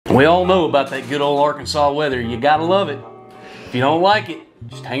We all know about that good old Arkansas weather. You gotta love it. If you don't like it,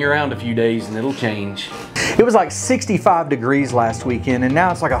 just hang around a few days and it'll change. It was like 65 degrees last weekend and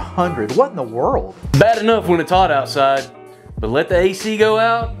now it's like 100. What in the world? Bad enough when it's hot outside, but let the AC go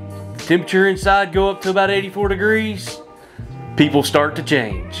out, the temperature inside go up to about 84 degrees, people start to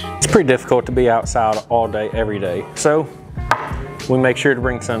change. It's pretty difficult to be outside all day, every day. So we make sure to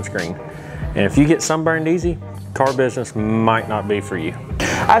bring sunscreen. And if you get sunburned easy, car business might not be for you.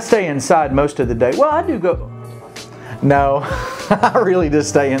 I stay inside most of the day. Well, I do go. No, I really just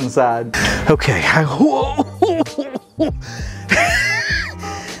stay inside. Okay.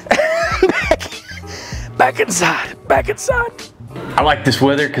 Back inside, back inside. I like this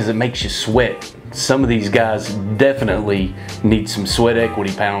weather because it makes you sweat. Some of these guys definitely need some sweat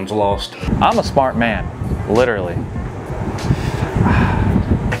equity pounds lost. I'm a smart man, literally.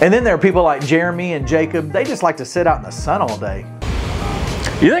 And then there are people like Jeremy and Jacob. They just like to sit out in the sun all day.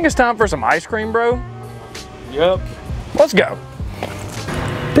 You think it's time for some ice cream, bro? Yep. Let's go.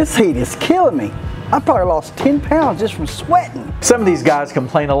 This heat is killing me. I probably lost 10 pounds just from sweating. Some of these guys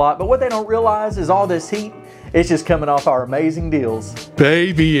complain a lot, but what they don't realize is all this heat, it's just coming off our amazing deals.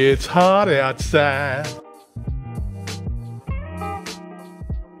 Baby, it's hot outside.